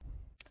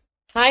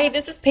Hi,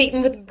 this is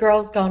Peyton with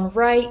Girls Gone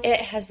Right.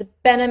 It has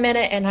been a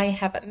minute and I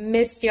have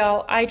missed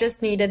y'all. I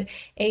just needed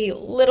a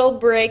little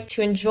break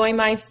to enjoy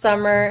my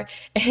summer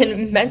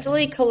and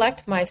mentally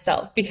collect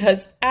myself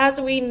because,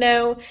 as we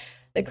know,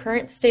 the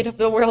current state of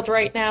the world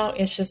right now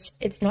is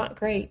it's not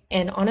great.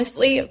 And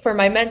honestly, for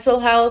my mental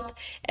health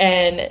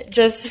and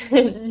just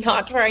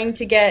not trying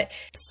to get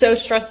so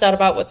stressed out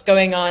about what's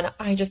going on,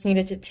 I just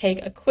needed to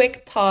take a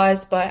quick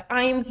pause, but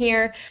I'm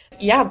here.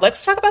 Yeah,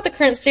 let's talk about the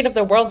current state of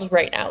the world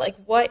right now. Like,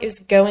 what is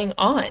going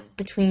on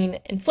between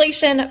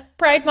inflation,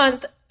 Pride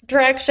Month,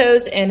 drag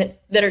shows, and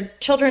that our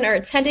children are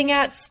attending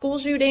at, school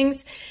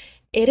shootings.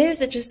 It is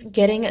just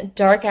getting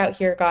dark out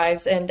here,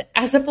 guys. And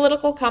as a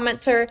political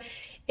commenter,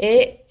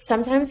 it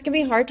sometimes can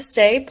be hard to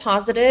stay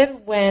positive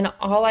when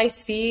all I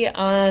see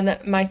on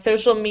my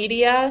social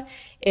media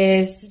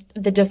is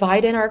the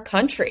divide in our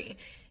country.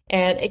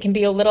 And it can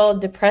be a little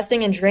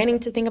depressing and draining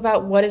to think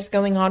about what is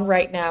going on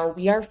right now.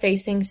 We are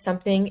facing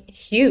something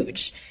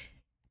huge.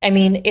 I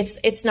mean,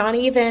 it's not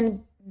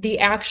even the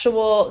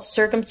actual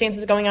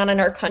circumstances going on in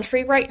our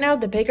country right now.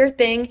 The bigger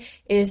thing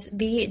is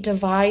the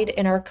divide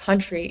in our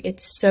country.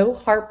 It's so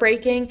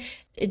heartbreaking.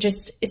 It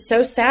just is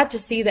so sad to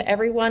see that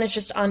everyone is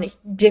just on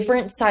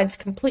different sides,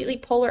 completely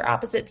polar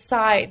opposite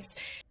sides.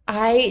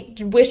 I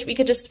wish we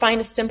could just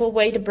find a simple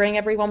way to bring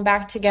everyone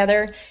back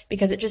together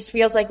because it just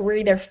feels like we're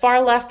either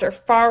far left or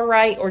far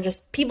right or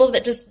just people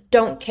that just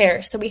don't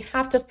care. So we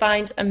have to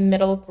find a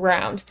middle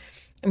ground.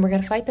 And we're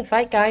going to fight the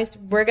fight, guys.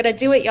 We're going to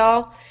do it,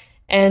 y'all.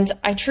 And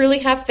I truly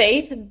have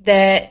faith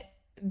that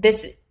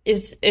this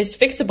is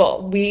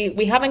fixable.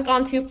 We haven't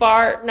gone too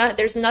far.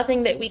 There's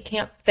nothing that we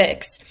can't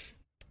fix.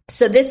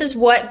 So this is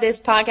what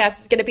this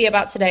podcast is going to be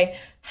about today: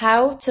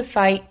 how to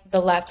fight the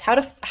left, how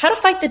to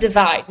fight the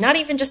divide, not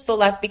even just the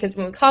left, because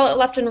when we call it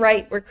left and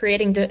right, we're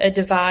creating a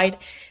divide.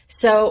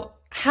 So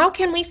how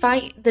can we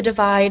fight the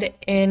divide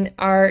in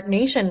our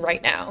nation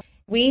right now?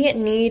 We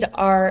need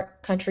our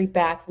country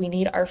back. We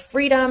need our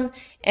freedom,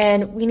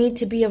 and we need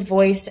to be a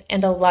voice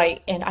and a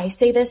light. And I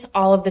say this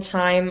all of the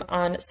time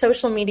on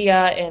social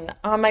media and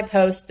on my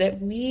posts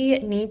that we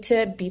need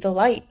to be the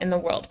light in the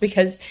world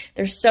because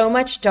there's so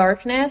much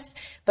darkness,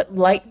 but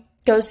light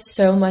goes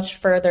so much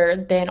further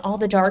than all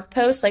the dark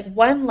posts. Like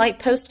one light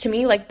post to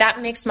me, like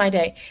that makes my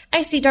day.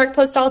 I see dark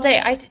posts all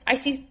day. I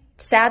see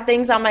sad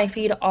things on my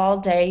feed all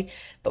day.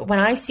 But when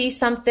I see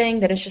something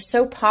that is just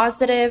so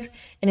positive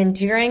and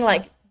endearing,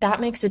 like that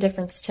makes a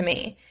difference to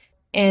me.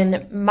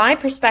 In my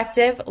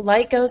perspective,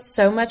 light goes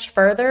so much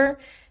further.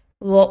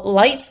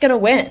 Light's going to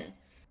win.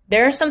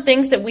 There are some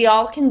things that we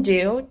all can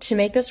do to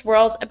make this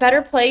world a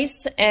better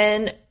place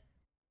and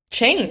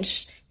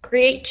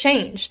create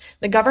change.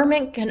 The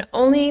government can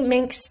only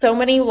make so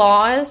many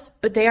laws,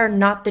 but they are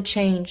not the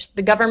change.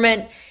 The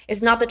government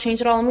is not the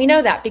change at all. And we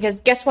know that because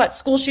guess what?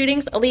 School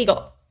shootings,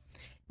 illegal.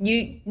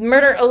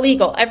 Murder,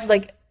 illegal.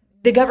 Like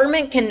the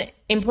government can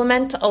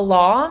implement a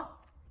law,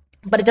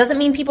 but it doesn't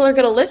mean people are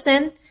going to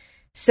listen.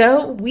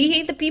 So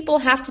we, the people,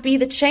 have to be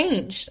the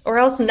change, or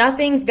else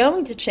nothing's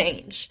going to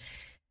change.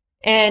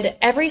 And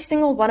every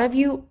single one of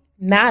you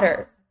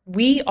matter.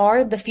 We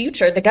are the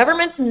future. The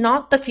government's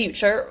not the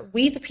future.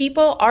 We, the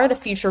people, are the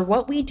future.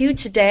 What we do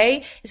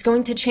today is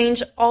going to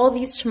change all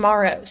these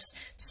tomorrows.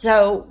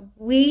 So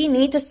we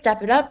need to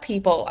step it up,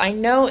 people. I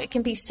know it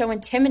can be so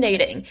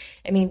intimidating.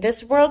 I mean,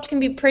 this world can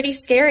be pretty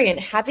scary, and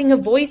having a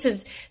voice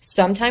is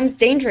sometimes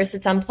dangerous.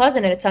 It's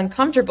unpleasant and it's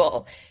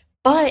uncomfortable.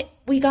 But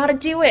we got to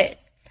do it.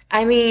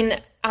 I mean,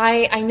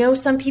 I know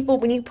some people,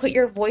 when you put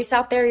your voice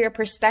out there, your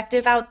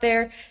perspective out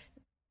there,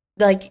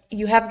 like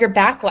you have your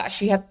backlash,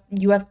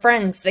 you have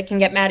friends that can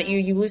get mad at you,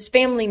 you lose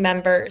family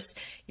members,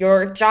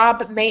 your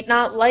job may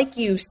not like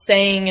you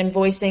saying and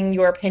voicing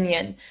your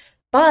opinion.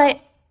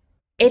 But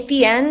at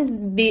the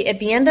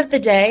end of the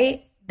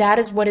day, that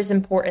is what is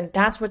important.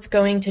 That's what's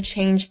going to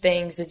change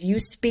things, is you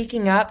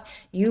speaking up,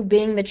 you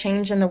being the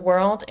change in the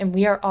world, and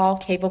we are all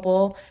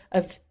capable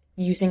of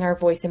using our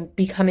voice and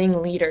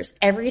becoming leaders.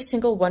 Every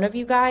single one of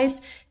you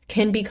guys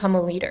can become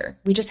a leader.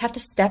 We just have to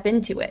step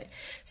into it.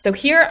 So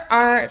here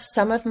are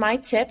some of my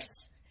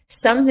tips,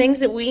 some things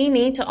that we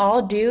need to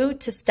all do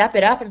to step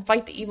it up and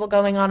fight the evil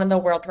going on in the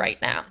world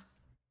right now.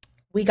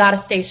 We got to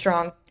stay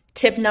strong.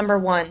 Tip number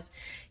 1,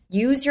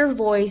 use your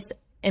voice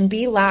and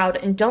be loud,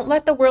 and don't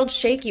let the world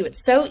shake you.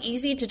 It's so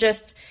easy to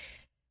just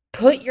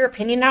put your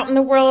opinion out in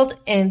the world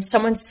and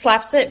someone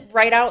slaps it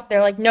right out.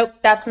 They're like, nope,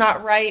 that's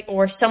not right.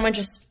 Or someone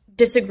just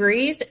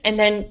disagrees, and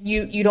then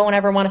you don't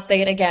ever want to say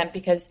it again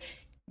because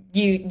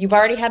you've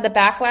already had the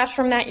backlash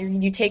from that.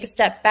 You take a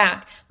step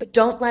back, but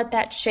don't let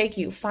that shake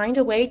you. Find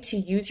a way to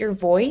use your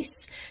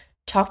voice.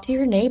 Talk to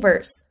your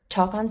neighbors,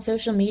 talk on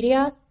social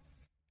media,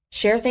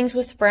 share things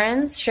with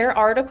friends, share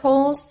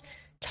articles,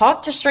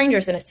 talk to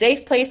strangers in a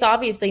safe place.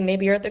 Obviously,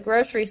 maybe you're at the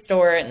grocery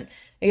store and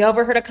you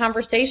overheard a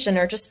conversation,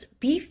 or just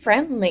be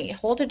friendly,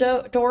 hold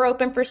a door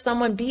open for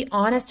someone, be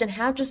honest, and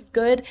have just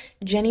good,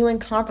 genuine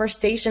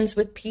conversations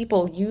with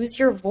people. Use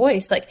your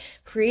voice, like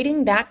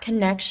creating that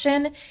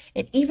connection.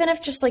 And even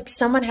if just like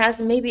someone has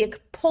maybe a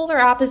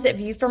polar opposite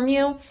view from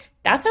you,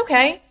 that's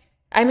okay.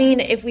 I mean,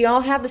 if we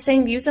all have the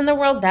same views in the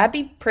world, that'd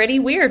be pretty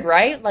weird,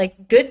 right?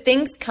 Like, good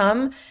things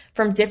come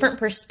from different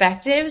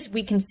perspectives.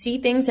 We can see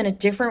things in a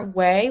different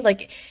way.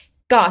 Like,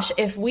 gosh,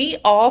 if we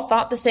all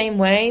thought the same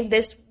way,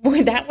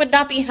 that would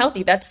not be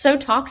healthy. That's so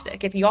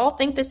toxic. If you all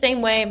think the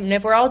same way, and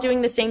if we're all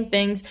doing the same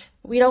things,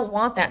 we don't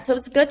want that. So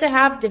it's good to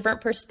have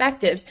different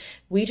perspectives.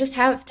 We just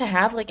have to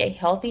have like a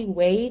healthy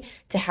way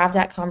to have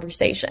that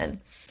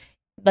conversation.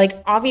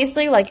 Like,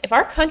 obviously, like if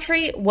our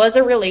country was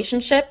a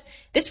relationship,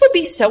 this would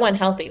be so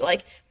unhealthy.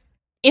 Like,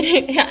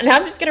 and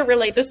I'm just going to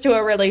relate this to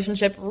a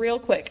relationship real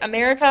quick.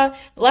 America,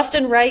 left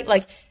and right,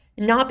 like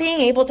not being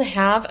able to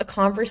have a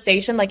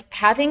conversation, like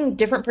having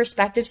different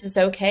perspectives is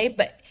okay,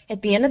 but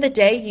at the end of the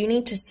day, you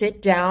need to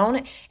sit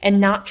down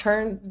and not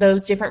turn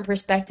those different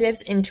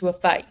perspectives into a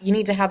fight. You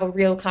need to have a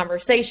real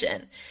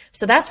conversation.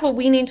 So that's what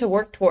we need to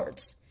work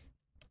towards.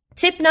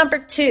 Tip number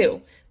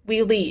 2,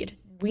 we lead.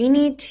 We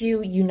need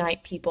to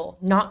unite people,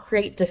 not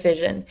create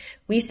division.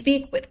 We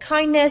speak with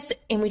kindness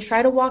and we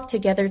try to walk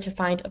together to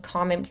find a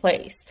common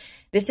place.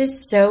 This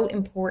is so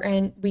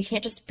important. We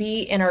can't just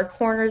be in our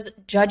corners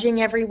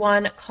judging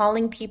everyone,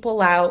 calling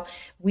people out.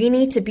 We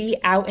need to be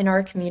out in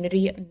our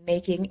community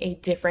making a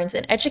difference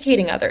and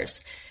educating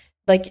others.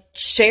 Like,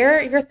 share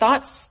your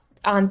thoughts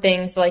on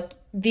things like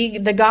the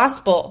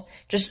gospel.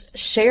 Just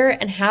share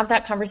and have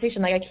that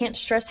conversation. Like, I can't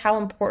stress how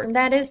important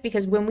that is,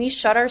 because when we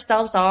shut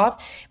ourselves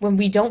off, when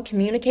we don't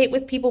communicate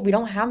with people, we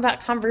don't have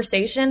that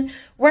conversation,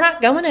 we're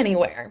not going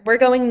anywhere. We're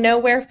going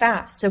nowhere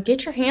fast. So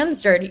get your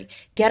hands dirty.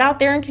 Get out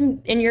there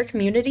in your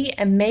community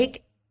and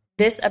make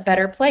this a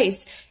better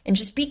place, and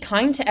just be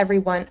kind to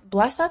everyone.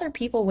 Bless other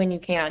people when you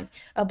can.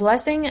 A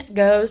blessing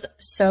goes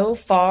so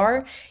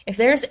far. If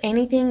there's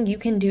anything you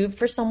can do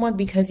for someone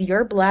because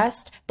you're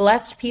blessed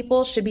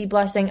people should be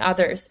blessing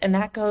others, and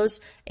that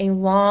goes a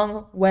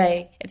long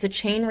way. It's a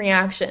chain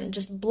reaction.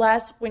 Just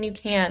bless when you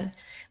can.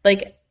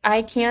 Like,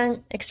 I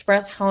can't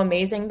express how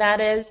amazing that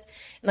is,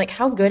 and like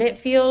how good it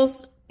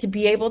feels to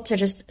be able to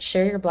just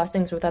share your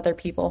blessings with other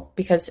people.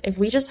 Because if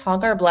we just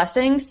hog our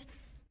blessings,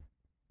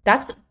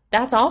 that's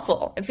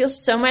awful. It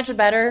feels so much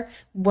better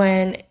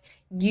when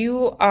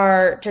you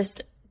are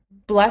just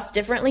blessed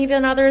differently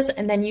than others,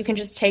 and then you can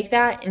just take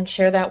that and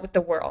share that with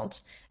the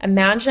world.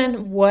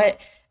 Imagine what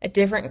a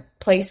different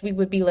place we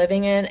would be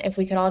living in if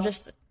we could all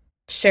just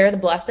share the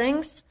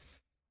blessings.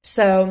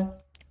 So,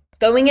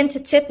 going into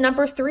tip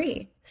number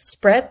 3,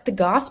 spread the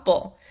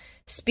gospel.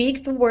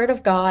 Speak the word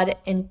of God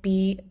and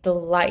be the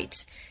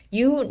light.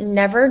 You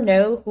never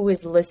know who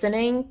is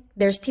listening.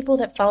 There's people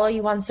that follow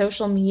you on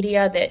social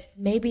media that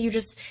maybe you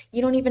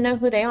don't even know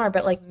who they are,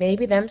 but like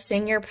maybe them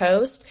seeing your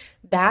post,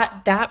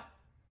 that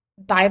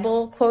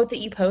Bible quote that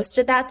you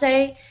posted that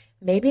day,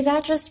 maybe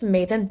that just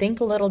made them think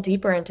a little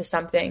deeper into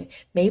something.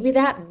 Maybe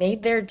that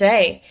made their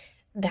day.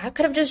 That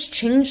could have just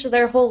changed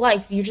their whole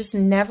life. You just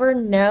never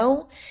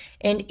know.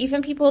 And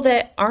even people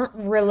that aren't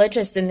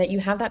religious and that you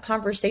have that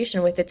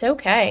conversation with, it's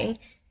okay.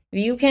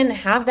 You can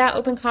have that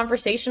open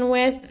conversation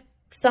with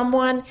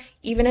someone,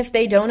 even if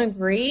they don't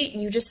agree.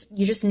 You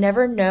just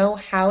never know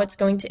how it's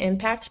going to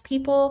impact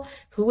people,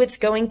 who it's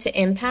going to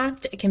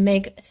impact. It can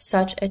make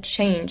such a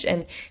change.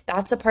 And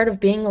that's a part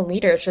of being a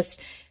leader. It's just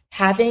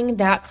having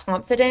that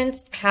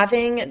confidence,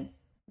 having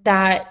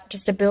that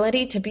just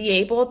ability to be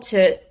able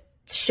to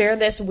share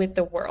this with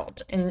the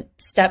world and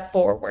step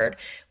forward.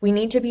 We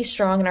need to be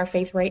strong in our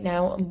faith right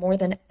now more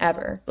than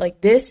ever.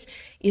 Like, this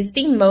is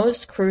the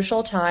most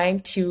crucial time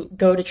to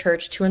go to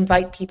church, to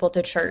invite people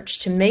to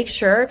church, to make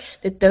sure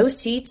that those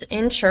seats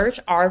in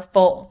church are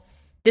full.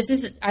 This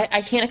is,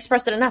 I can't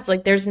express it enough.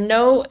 Like, there's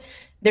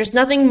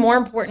nothing more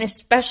important,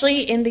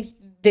 especially in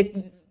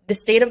the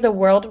state of the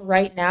world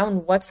right now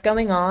and what's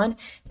going on.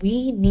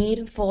 We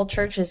need full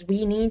churches.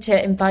 We need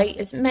to invite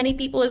as many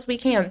people as we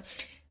can.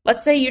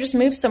 Let's say you just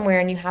move somewhere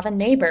and you have a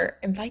neighbor.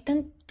 Invite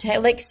them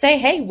to say,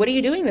 hey, what are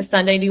you doing this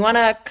Sunday? Do you want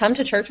to come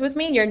to church with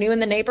me? You're new in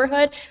the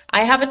neighborhood.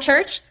 I have a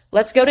church.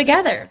 Let's go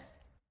together.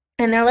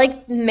 And they're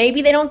like,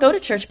 maybe they don't go to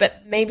church,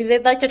 but maybe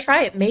they'd like to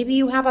try it. Maybe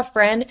you have a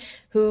friend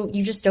who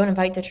you just don't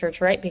invite to church,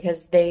 right?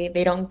 Because they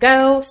don't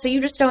go, so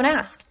you just don't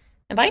ask.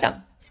 Invite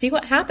them. See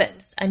what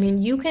happens. I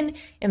mean, you can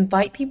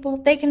invite people.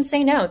 They can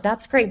say no.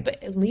 That's great.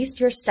 But at least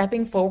you're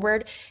stepping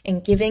forward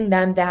and giving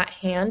them that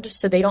hand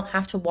so they don't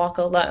have to walk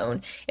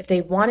alone. If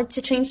they wanted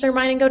to change their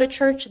mind and go to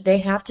church, they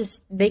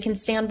can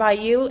stand by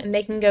you and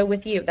they can go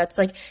with you. That's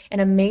like an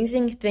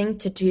amazing thing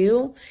to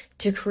do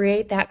to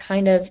create that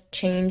kind of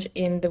change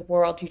in the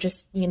world.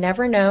 You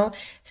never know.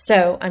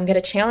 So I'm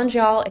going to challenge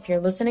y'all. If you're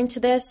listening to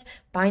this,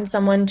 find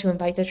someone to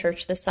invite to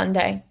church this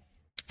Sunday.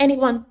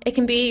 Anyone. It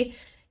can be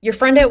your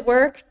friend at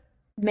work.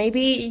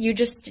 Maybe you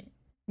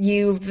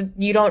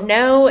don't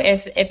know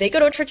if they go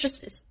to a church,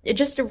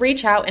 just to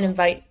reach out and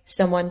invite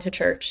someone to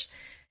church.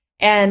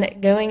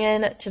 And going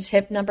in to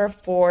tip number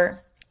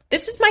 4,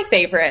 this is my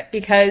favorite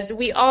because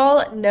we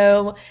all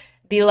know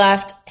the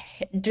left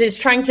is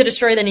trying to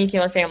destroy the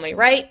nuclear family,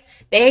 right?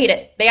 They hate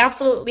it. They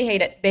absolutely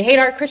hate it. They hate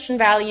our Christian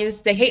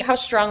values. They hate how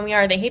strong we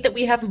are. They hate that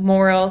we have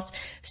morals.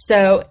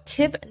 So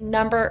tip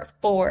number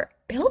 4,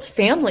 build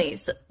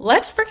families.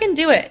 Let's freaking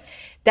do it.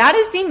 That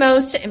is the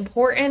most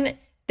important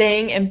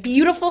thing and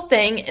beautiful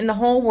thing in the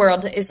whole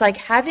world, is like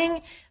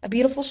having a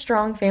beautiful,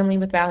 strong family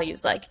with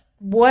values. Like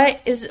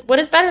what is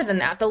better than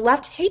that? The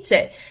left hates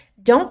it.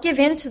 Don't give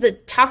in to the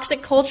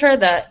toxic culture,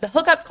 the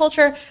hookup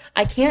culture.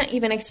 I can't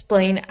even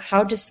explain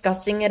how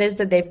disgusting it is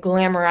that they've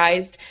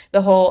glamorized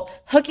the whole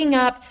hooking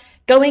up,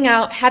 going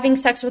out, having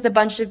sex with a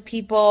bunch of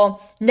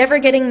people, never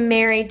getting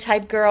married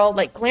type girl,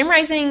 like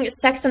glamorizing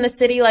Sex in the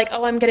City, like,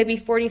 oh, I'm going to be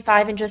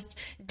 45 and just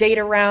date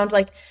around.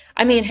 Like,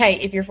 I mean, hey,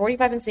 if you're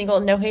 45 and single,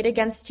 no hate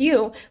against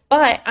you,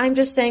 but I'm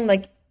just saying,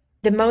 like,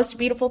 the most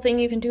beautiful thing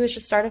you can do is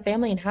just start a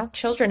family and have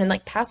children and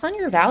like pass on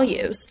your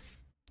values.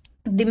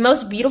 The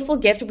most beautiful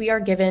gift we are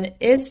given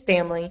is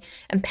family,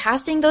 and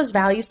passing those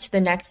values to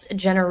the next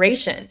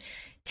generation.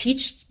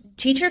 Teach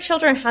your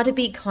children how to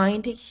be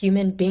kind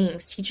human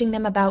beings, teaching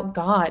them about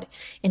God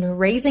and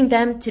raising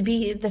them to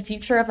be the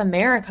future of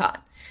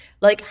America.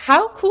 Like,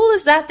 how cool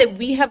is that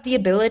we have the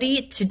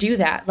ability to do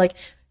that? Like,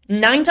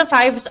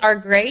 9-to-5s are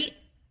great.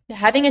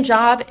 Having a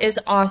job is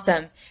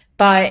awesome,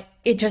 but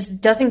it just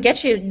doesn't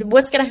get you.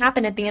 What's going to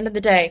happen at the end of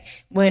the day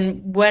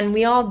when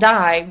we all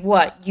die?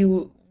 What,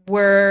 you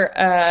were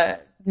a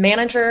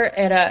manager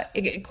at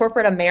a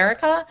corporate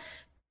America,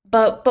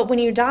 but when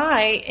you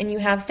die and you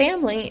have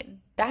family,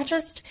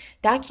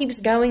 that keeps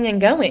going and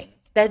going.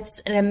 That's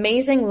an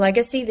amazing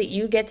legacy that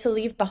you get to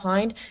leave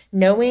behind,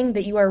 knowing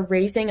that you are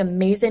raising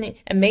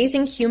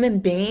amazing human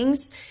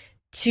beings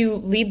to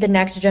lead the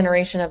next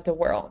generation of the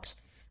world.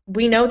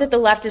 We know that the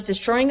left is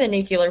destroying the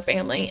nuclear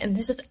family, and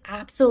this is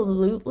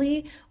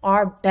absolutely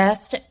our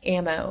best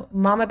ammo.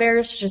 Mama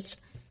bears, just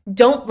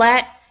don't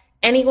let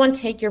anyone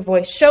take your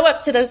voice. Show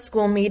up to those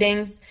school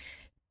meetings,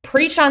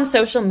 preach on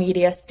social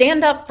media,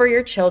 stand up for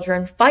your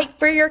children, fight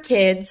for your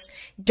kids.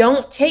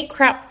 Don't take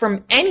crap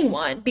from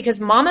anyone,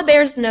 because Mama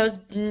Bears knows,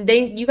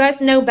 you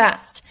guys know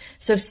best.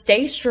 So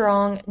stay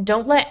strong.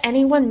 Don't let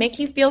anyone make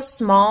you feel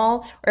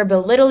small or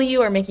belittle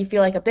you or make you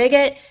feel like a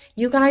bigot.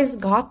 You guys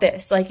got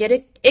this. Like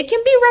it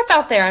can be rough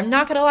out there. I'm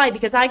not going to lie,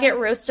 because I get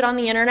roasted on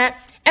the internet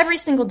every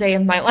single day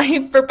of my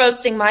life for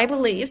posting my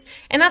beliefs.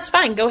 And that's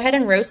fine. Go ahead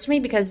and roast me,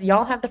 because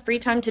y'all have the free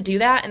time to do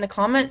that in the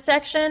comment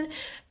section.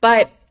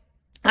 But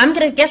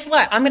guess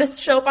what? I'm going to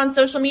show up on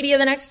social media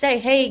the next day.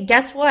 Hey,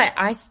 guess what?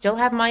 I still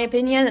have my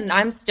opinion, and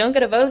I'm still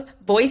going to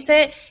voice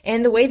it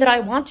in the way that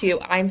I want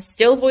to. I'm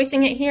still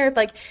voicing it here.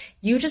 Like,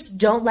 you just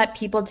don't let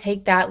people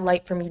take that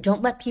light from you.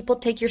 Don't let people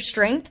take your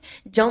strength.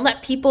 Don't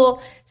let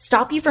people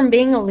stop you from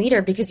being a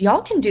leader, because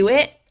y'all can do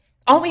it.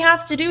 All we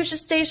have to do is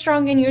just stay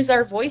strong and use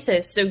our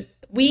voices. So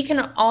we can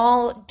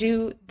all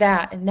do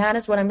that. And that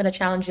is what I'm going to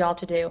challenge y'all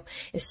to do,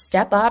 is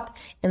step up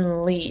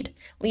and lead.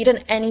 Lead in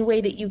any way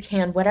that you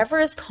can. Whatever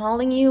is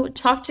calling you,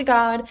 talk to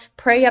God,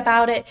 pray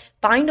about it,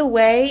 find a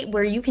way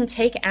where you can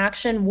take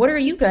action. What are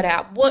you good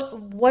at?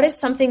 What is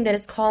something that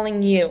is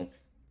calling you,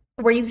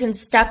 where you can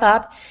step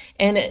up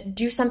and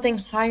do something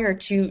higher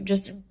to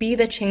just be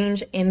the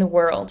change in the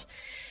world?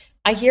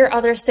 I hear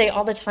others say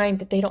all the time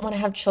that they don't want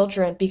to have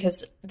children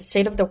because the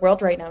state of the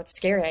world right now, it's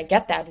scary. I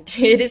get that.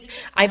 It is.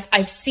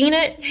 I've seen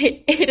it.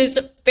 It is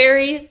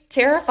very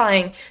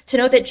terrifying to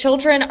know that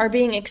children are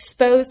being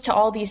exposed to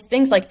all these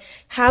things. Like,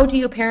 how do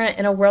you parent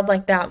in a world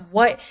like that?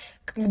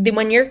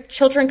 When your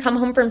children come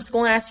home from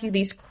school and ask you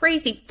these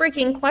crazy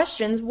freaking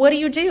questions, what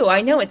do? I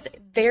know it's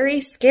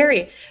very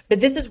scary, but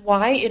this is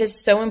why it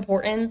is so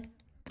important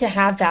to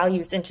have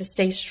values and to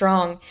stay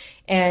strong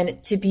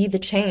and to be the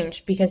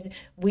change, because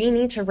we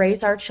need to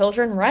raise our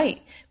children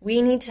right.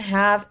 We need to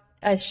have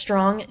a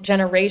strong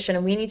generation,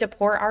 and we need to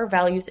pour our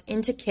values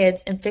into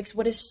kids and fix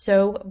what is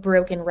so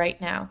broken right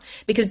now,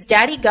 because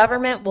daddy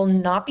government will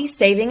not be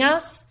saving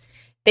us.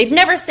 They've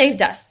never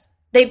saved us.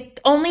 They've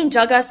only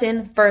dug us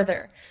in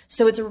further.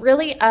 So it's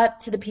really up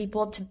to the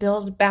people to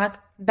build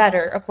back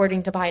better,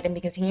 according to Biden,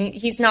 because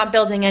he's not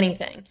building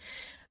anything.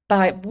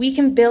 But we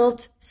can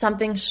build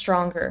something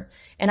stronger.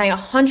 And I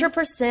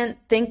 100%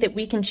 think that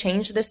we can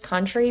change this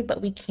country,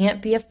 but we can't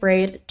be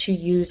afraid to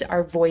use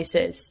our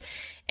voices.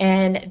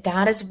 And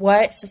that is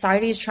what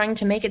society is trying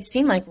to make it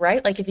seem like,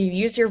 right? Like, if you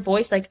use your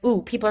voice, like,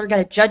 ooh, people are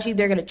going to judge you.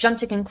 They're going to jump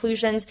to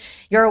conclusions.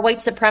 You're a white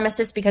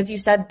supremacist because you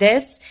said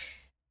this.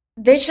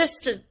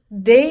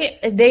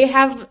 They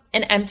have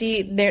an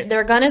empty,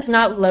 their gun is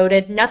not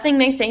loaded. Nothing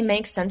they say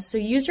makes sense. So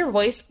use your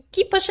voice,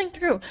 keep pushing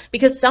through,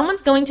 because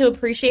someone's going to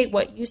appreciate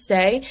what you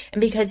say. And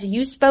because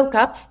you spoke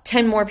up,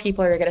 10 more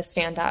people are going to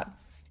stand up.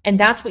 And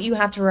that's what you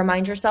have to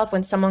remind yourself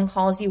when someone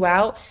calls you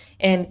out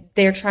and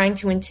they're trying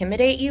to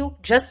intimidate you.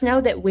 Just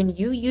know that when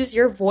you use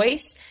your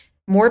voice,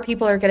 more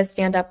people are going to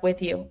stand up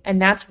with you,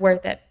 and that's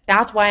worth it.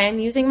 That's why I'm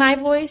using my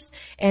voice,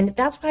 and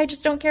that's why I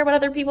just don't care what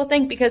other people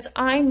think, because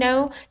I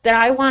know that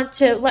I want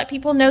to let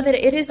people know that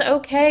it is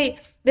okay,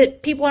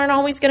 that people aren't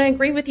always going to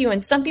agree with you,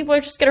 and some people are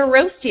just going to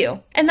roast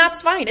you, and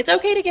that's fine. It's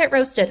okay to get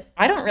roasted.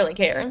 I don't really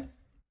care.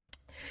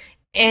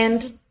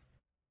 And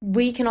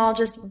we can all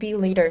just be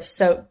leaders,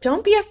 so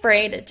don't be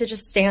afraid to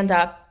just stand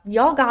up.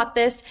 Y'all got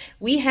this.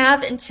 We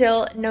have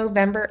until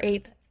November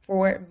 8th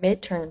for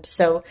midterms.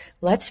 So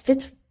let's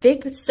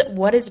fix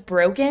what is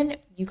broken.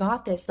 You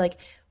got this. Like,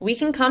 we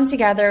can come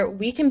together.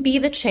 We can be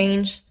the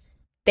change.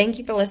 Thank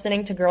you for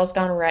listening to Girls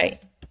Gone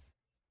Right.